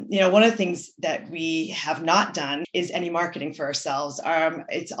one of the things that we have not done is any marketing for ourselves.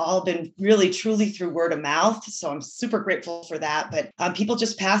 It's all been really, truly through word of mouth. So I'm super grateful for that. But people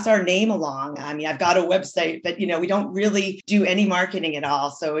just pass our name along. I mean, I've got a website, but, we don't really do any marketing at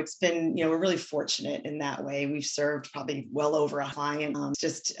all. So it's been, we're really fortunate in that way. We've served probably well over a client,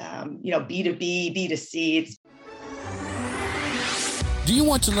 B2B, B2C. Do you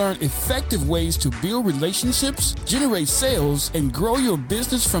want to learn effective ways to build relationships, generate sales, and grow your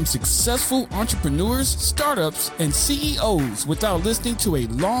business from successful entrepreneurs, startups, and CEOs without listening to a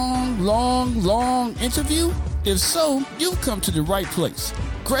long interview? If so, you've come to the right place.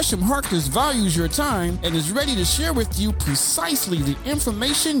 Gresham Harkless values your time and is ready to share with you precisely the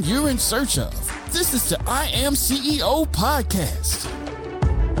information you're in search of. This is the I Am CEO podcast.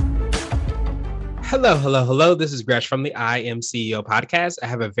 Hello. This is Gresh from the I Am CEO podcast. I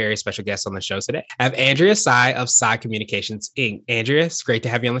have a very special guest on the show today. I have Andrea Tsai of Tsai Communications, Inc. Andrea, it's great to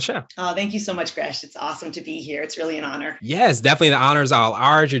have you on the show. Oh, thank you so much, Gresh. It's awesome to be here. It's really an honor. Yes, definitely. The honor is all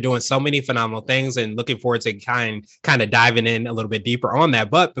ours. You're doing so many phenomenal things and looking forward to kind of diving in a little bit deeper on that.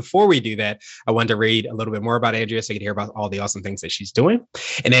 But before we do that, I wanted to read a little bit more about Andrea so you can hear about all the awesome things that she's doing.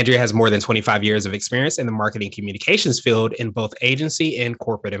 And Andrea has more than 25 years of experience in the marketing communications field in both agency and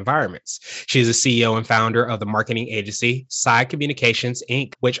corporate environments. She is a CEO and founder of the marketing agency Tsai Communications,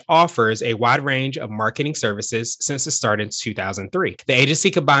 Inc., which offers a wide range of marketing services since it started in 2003. The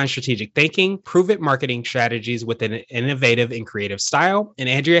agency combines strategic thinking, proven marketing strategies with an innovative and creative style. And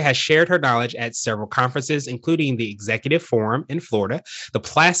Andrea has shared her knowledge at several conferences, including the Executive Forum in Florida, the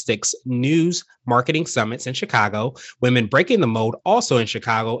Plastics News Marketing Summits in Chicago, Women Breaking the Mold also in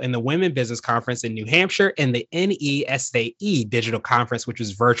Chicago, and the Women Business Conference in New Hampshire, and the NESAE Digital Conference, which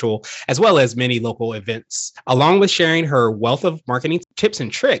was virtual, as well as many local events. Along with sharing her wealth of marketing tips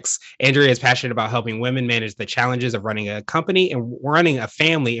and tricks, Andrea is passionate about helping women manage the challenges of running a company and running a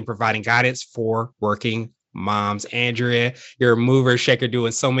family and providing guidance for working moms. Andrea, you're a mover, shaker,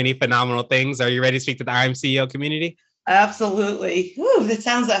 doing so many phenomenal things. Are you ready to speak to the I Am CEO community? Absolutely. Ooh, that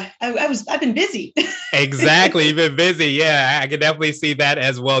sounds, I've been busy. Exactly. You've been busy. Yeah, I can definitely see that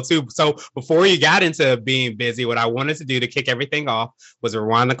as well too. So before you got into being busy, what I wanted to do to kick everything off was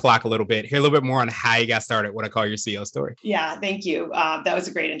rewind the clock a little bit, hear a little bit more on how you got started, what I call your CEO story. Yeah, thank you. That was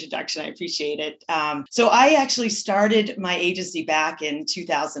a great introduction. I appreciate it. So I actually started my agency back in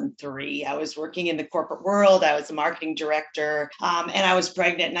 2003. I was working in the corporate world. I was a marketing director, and I was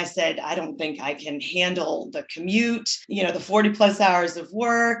pregnant. And I said, I don't think I can handle the commute, the 40 plus hours of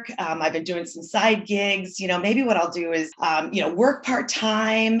work. I've been doing some side gigs. Maybe what I'll do is, work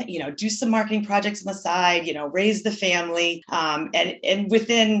part-time, do some marketing projects on the side, raise the family. And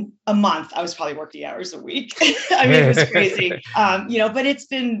within a month, I was probably working hours a week. I mean, it was crazy. But it's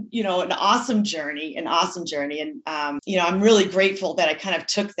been, an awesome journey. And, I'm really grateful that I kind of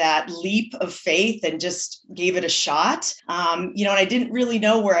took that leap of faith and just gave it a shot. And I didn't really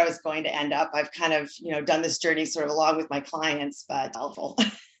know where I was going to end up. I've kind of, done this journey sort of along with my clients, but helpful.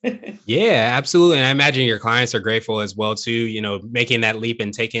 Yeah, absolutely. And I imagine your clients are grateful as well, too, making that leap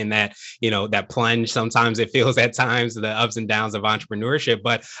and taking that, that plunge. Sometimes it feels at times the ups and downs of entrepreneurship.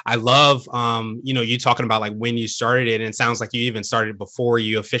 But I love, you talking about like when you started it, and it sounds like you even started before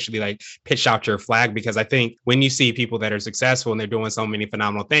you officially like pitched out your flag, because I think when you see people that are successful and they're doing so many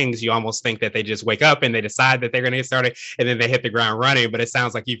phenomenal things, you almost think that they just wake up and they decide that they're going to get started and then they hit the ground running. But it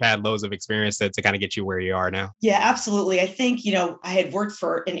sounds like you've had loads of experience to kind of get you where you are now. Yeah, absolutely. I think, I had worked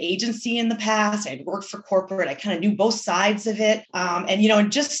for an agency in the past. I'd worked for corporate. I kind of knew both sides of it.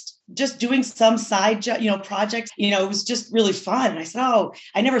 And just doing some side, projects, it was just really fun. And I said,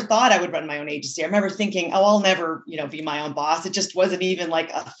 I never thought I would run my own agency. I remember thinking, I'll never, be my own boss. It just wasn't even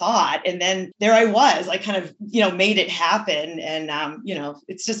like a thought. And then there I was, I kind of, made it happen. And,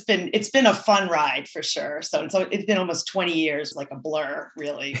 it's been a fun ride for sure. So it's been almost 20 years, like a blur,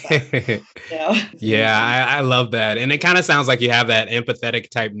 really. But, Yeah, I love that. And it kind of sounds like you have that empathetic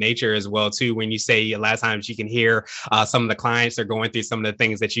type nature as well, too, when you say a lot of times you can hear some of the clients are going through some of the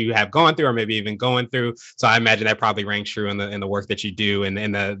things that you have gone through or maybe even going through. So I imagine that probably rings true in the work that you do and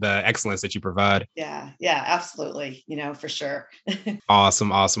the excellence that you provide. Yeah, absolutely. For sure.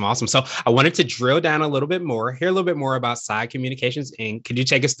 Awesome. So I wanted to drill down a little bit more, hear a little bit more about Tsai Communications Inc. Could you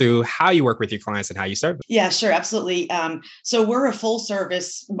take us through how you work with your clients and how you serve them? Yeah, sure. Absolutely. So we're a full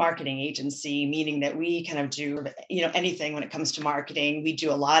service marketing agency, meaning that we kind of do, anything when it comes to marketing. We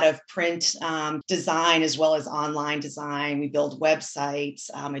do a lot of print design as well as online design. We build websites.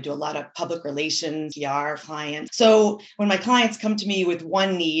 I do a lot of public relations, PR clients. So when my clients come to me with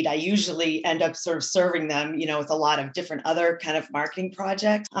one need, I usually end up sort of serving them, with a lot of different other kind of marketing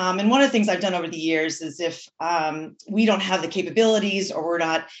projects. And one of the things I've done over the years is if we don't have the capabilities or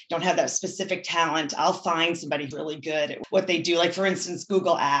don't have that specific talent, I'll find somebody really good at what they do. Like for instance,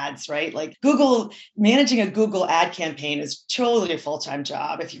 Google Ads, right? Like managing a Google ad campaign is totally a full-time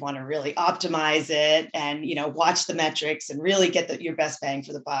job if you want to really optimize it and, watch the metrics and really get your best bang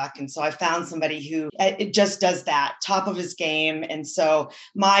for the buck. And so I found somebody who it just does that, top of his game. And so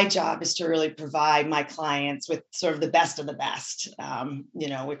my job is to really provide my clients with sort of the best of the best,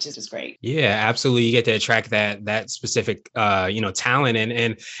 which is just great. Yeah, absolutely. You get to attract that specific, talent.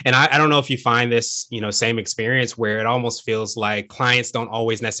 And I don't know if you find this, same experience where it almost feels like clients don't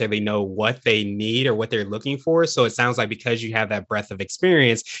always necessarily know what they need or what they're looking for. So it sounds like because you have that breadth of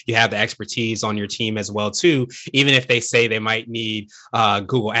experience, you have the expertise on your team as well, too. Even if they say they might need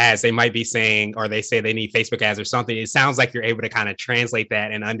Google Ads, they might be saying, or they say they need Facebook ads or something. It sounds like you're able to kind of translate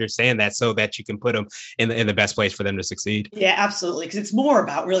that and understand that so that you can put them in the best place for them to succeed. Yeah, absolutely. Because it's more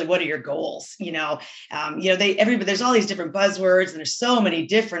about really what are your goals? There's all these different buzzwords and there's so many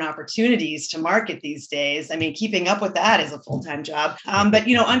different opportunities to market these days. I mean, keeping up with that is a full-time job. But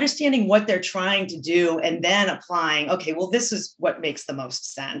understanding what they're trying to do and then applying, okay, well, this is what makes the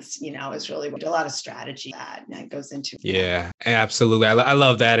most sense, is really a lot of strategy that goes into. Yeah, absolutely. I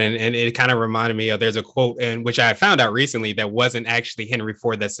love that. And it kind of reminded me of, there's a quote in which I found out recently that wasn't actually Henry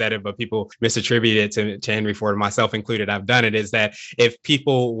Ford that said it, but people misattributed it to Henry Ford, myself included. I've done it, is that if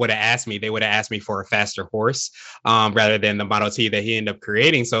people would have asked me, they would have asked me for a faster horse rather than the Model T that he ended up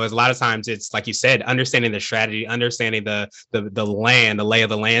creating. So it's a lot of times it's like you said, understanding the strategy, understanding the land, the lay of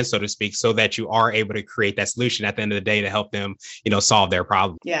the land, so to speak, so that you are able to create that solution at the end of the day to help them, solve their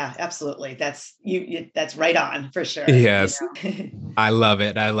problem. Yeah, absolutely. That's right on for sure. Yes. I love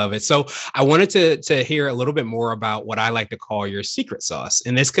it. So I wanted to hear a little bit more about what I like to call your secret sauce.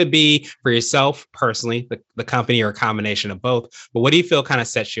 And this could be for yourself personally, the company, or a combination of both. But what do you feel kind of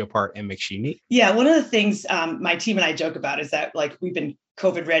sets you apart and makes you unique? Yeah, one of the things my team and I joke about is that we've been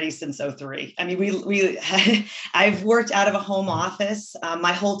COVID ready since 2003. I mean, I've worked out of a home office.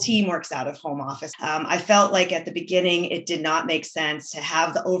 My whole team works out of home office. I felt like at the beginning, it did not make sense to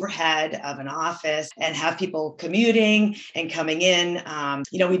have the overhead of an office and have people commuting and coming in.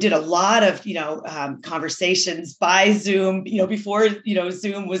 We did a lot of, conversations by Zoom, before,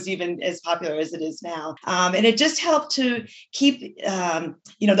 Zoom was even as popular as it is now. And it just helped to keep,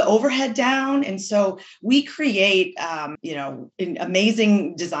 the overhead down. And so we create, amazing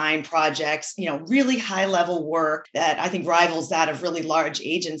design projects, really high level work that I think rivals that of really large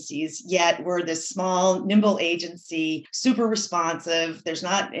agencies, yet we're this small, nimble agency, super responsive. There's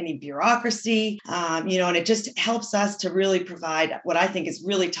not any bureaucracy, and it just helps us to really provide what I think is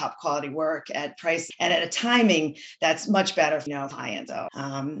really top quality work at price and at a timing that's much better, high-end. So,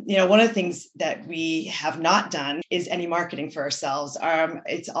 one of the things that we have not done is any marketing for ourselves.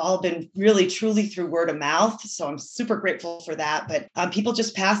 It's all been really truly through word of mouth. So I'm super grateful for that. But people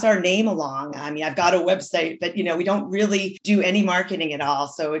just pass our name along. I mean, I've got a website, but, we don't really do any marketing at all.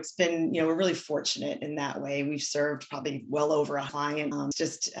 So it's been, we're really fortunate in that way. We've served probably well over a client,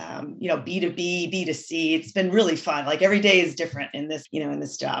 B2B, B2C. It's been really fun. Like every day is different in this, in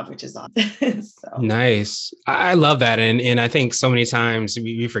this job, which is awesome. So. Nice. I love that. And I think so many times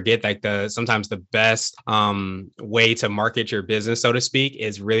we forget sometimes the best way to market your business, so to speak,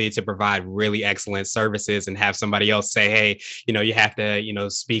 is really to provide really excellent services and have somebody else say, hey, you have to,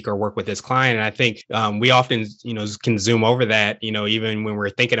 speak or work with this client. And I think we often, can zoom over that, even when we're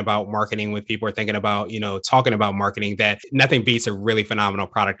thinking about marketing with people or thinking about, talking about marketing, that nothing beats a really phenomenal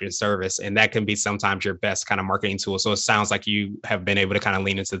product and service. And that can be sometimes your best kind of marketing tool. So it sounds like you have been able to kind of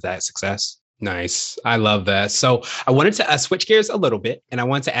lean into that success. Nice. I love that. So I wanted to switch gears a little bit, and I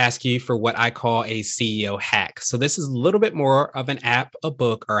want to ask you for what I call a CEO hack. So this is a little bit more of an app, a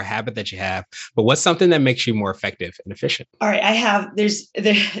book, or a habit that you have, but what's something that makes you more effective and efficient? All right.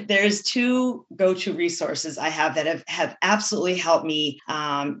 There's two go-to resources I have that have absolutely helped me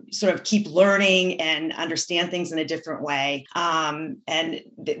sort of keep learning and understand things in a different way. And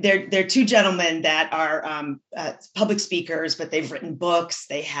they're two gentlemen that are public speakers, but they've written books.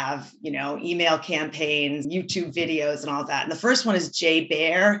 They have, email campaigns, YouTube videos, and all that. And the first one is Jay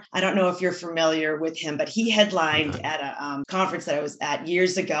Baer. I don't know if you're familiar with him, but he headlined at a conference that I was at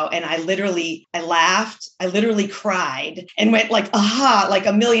years ago. And I laughed, I literally cried and went like, aha, like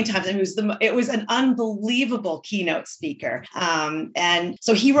a million times. And it was an unbelievable keynote speaker. And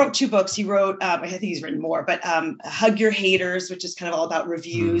so he wrote 2 books. He wrote, I think he's written more, but Hug Your Haters, which is kind of all about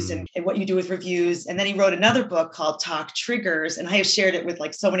reviews and what you do with reviews. And then he wrote another book called Talk Triggers. And I have shared it with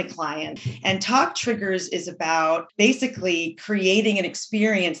like so many clients. And Talk Triggers is about basically creating an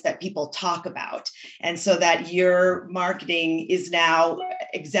experience that people talk about. And so that your marketing is now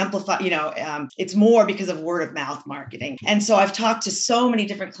exemplified, it's more because of word of mouth marketing. And so I've talked to so many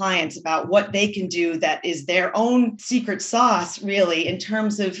different clients about what they can do that is their own secret sauce, really, in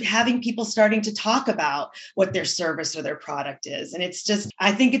terms of having people starting to talk about what their service or their product is. And it's just,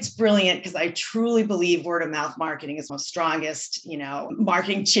 I think it's brilliant because I truly believe word of mouth marketing is one of the strongest,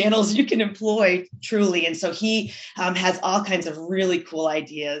 marketing channels you can employ, truly. And so he has all kinds of really cool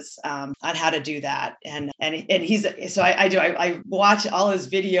ideas on how to do that. And I watch all his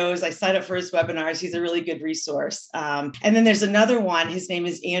videos. I sign up for his webinars. He's a really good resource. And then there's another one. His name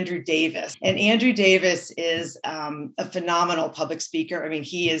is Andrew Davis. And Andrew Davis is a phenomenal public speaker. I mean,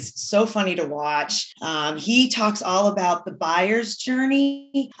 he is so funny to watch. He talks all about the buyer's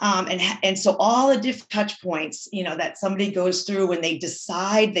journey. And so all the different touch points, that somebody goes through when they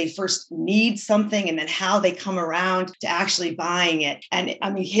decide they first need something and then how they come around to actually buying it. And I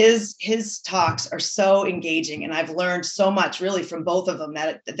mean, his talks are so engaging. And I've learned so much really from both of them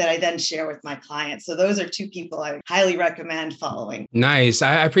that I then share with my clients. So those are 2 people I highly recommend following. Nice.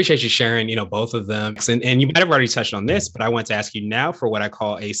 I appreciate you sharing, both of them. And you might have already touched on this, but I want to ask you now for what I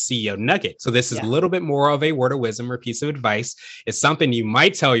call a CEO nugget. So this is a little bit more of a word of wisdom or piece of advice. It's something you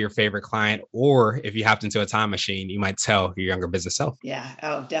might tell your favorite client, or if you hopped into a time machine, you might tell your younger business self. Yeah.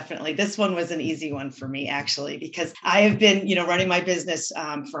 Oh, definitely. This one was an easy one for me, actually, because I have been, running my business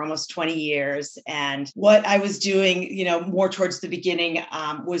for almost 20 years. And what I was doing, more towards the beginning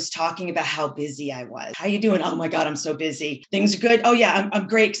was talking about how busy I was. How you doing? Oh my God, I'm so busy. Things are good. Oh yeah, I'm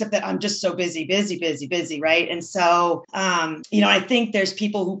great, except that I'm just so busy, right? And so, I think there's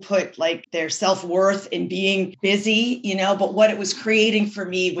people who put like their self-worth in being busy, but what it was creating for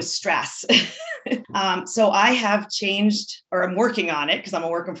me was stress. So I have changed, or I'm working on it because I'm a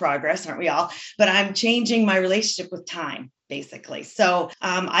work in progress, aren't we all? But I'm changing my relationship with time, basically. So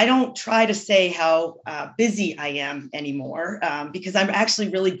I don't try to say how busy I am anymore because I'm actually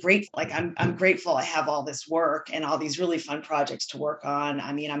really grateful. Like I'm grateful I have all this work and all these really fun projects to work on.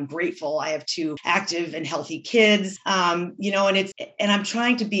 I mean, I'm grateful I have 2 active and healthy kids, and I'm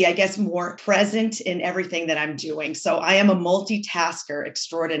trying to be, I guess, more present in everything that I'm doing. So I am a multitasker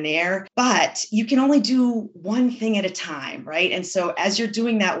extraordinaire, but you can only do one thing at a time, right? And so as you're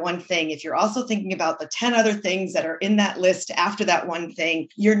doing that one thing, if you're also thinking about the 10 other things that are in that list after that one thing,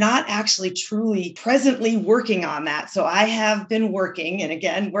 you're not actually truly presently working on that. So I have been working, and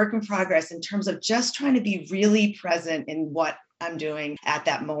again, work in progress, in terms of just trying to be really present in what I'm doing at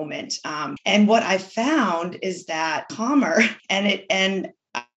that moment. And what I found is that calmer and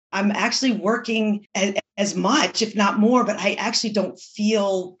I'm actually working as much, if not more, but I actually don't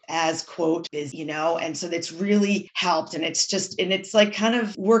feel as, quote, busy, and so that's really helped. And it's like kind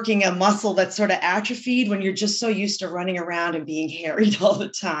of working a muscle that's sort of atrophied when you're just so used to running around and being harried all the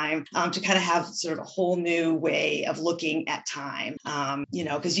time, to kind of have sort of a whole new way of looking at time,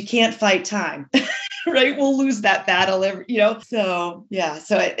 because you can't fight time. Right. We'll lose that battle, so yeah.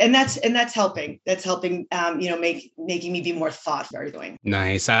 So, and that's helping, making me be more thoughtful.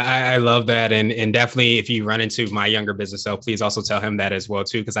 Nice. I love that. And definitely if you run into my younger business self, please also tell him that as well,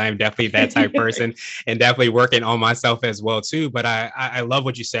 too, because I am definitely that type person and definitely working on myself as well, too. But I love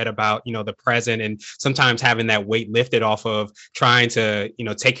what you said about, the present and sometimes having that weight lifted off of trying to,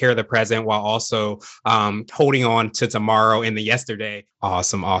 take care of the present while also holding on to tomorrow and the yesterday.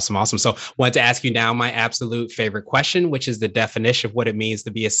 Awesome. So wanted to ask you now my absolute favorite question, which is the definition of what it means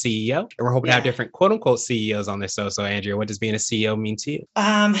to be a CEO. And we're hoping to have different quote unquote CEOs on this. So Andrea, what does being a CEO mean to you?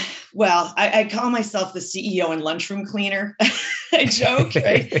 Well, I call myself the CEO and lunchroom cleaner. I joke,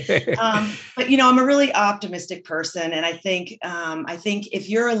 right? But I'm a really optimistic person, and I think if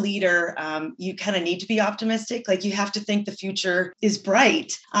you're a leader, you kind of need to be optimistic. Like you have to think the future is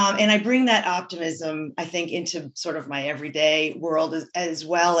bright, and I bring that optimism, I think, into sort of my everyday world as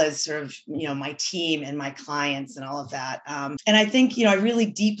well as sort of my team team and my clients and all of that. And I think, I really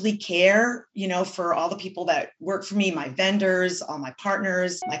deeply care, for all the people that work for me, my vendors, all my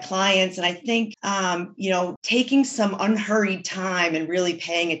partners, my clients. And I think, taking some unhurried time and really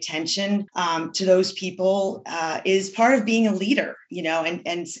paying attention to those people is part of being a leader,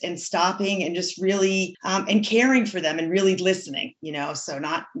 and stopping and just really and caring for them and really listening, so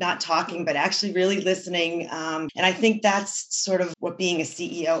not talking, but actually really listening. And I think that's sort of what being a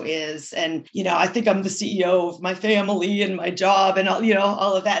CEO is. And, I think I'm the CEO of my family and my job and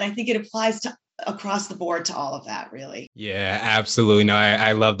all of that. And I think it applies to across the board to all of that, really. Yeah, absolutely. No,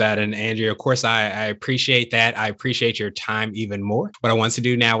 I love that. And Andrea, of course, I appreciate that. I appreciate your time even more. What I want to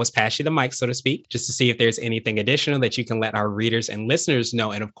do now is pass you the mic, so to speak, just to see if there's anything additional that you can let our readers and listeners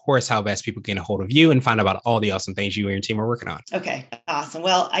know. And of course, how best people get a hold of you and find out about all the awesome things you and your team are working on. Okay, awesome.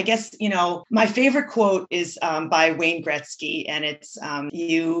 Well, I guess, my favorite quote is by Wayne Gretzky. And it's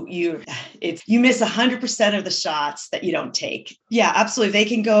you miss 100% of the shots that you don't take. Yeah, absolutely. They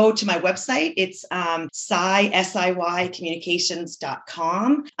can go to my website. It's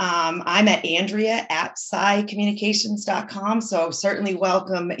SciCommunications.com. I'm at Andrea at SciCommunications.com. So certainly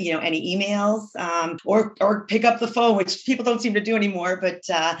welcome, any emails or pick up the phone, which people don't seem to do anymore. But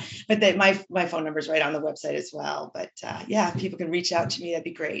my phone number is right on the website as well. But if people can reach out to me, that'd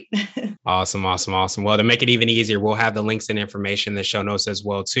be great. Awesome. Well, to make it even easier, we'll have the links and information in the show notes as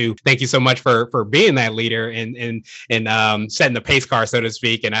well, too. Thank you so much for being that leader and setting the pace car, so to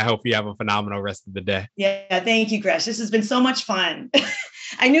speak. And I hope you have a phenomenal rest of the day. Yeah, thank you, Gresh. This has been so much fun.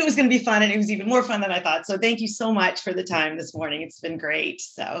 I knew it was going to be fun, and it was even more fun than I thought. So thank you so much for the time this morning. It's been great.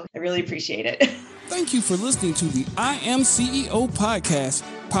 So I really appreciate it. Thank you for listening to the I Am CEO podcast,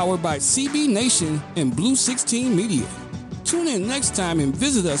 powered by CB Nation and Blue 16 Media. Tune in next time and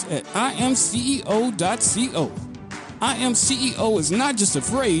visit us at imceo.co. I Am CEO is not just a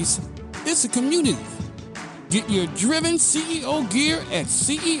phrase, it's a community. Get your driven CEO gear at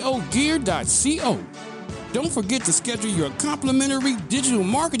ceogear.co. Don't forget to schedule your complimentary digital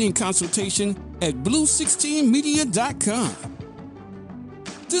marketing consultation at blue16media.com.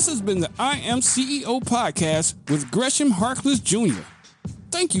 This has been the I Am CEO podcast with Gresham Harkless Jr.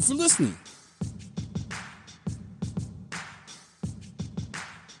 Thank you for listening.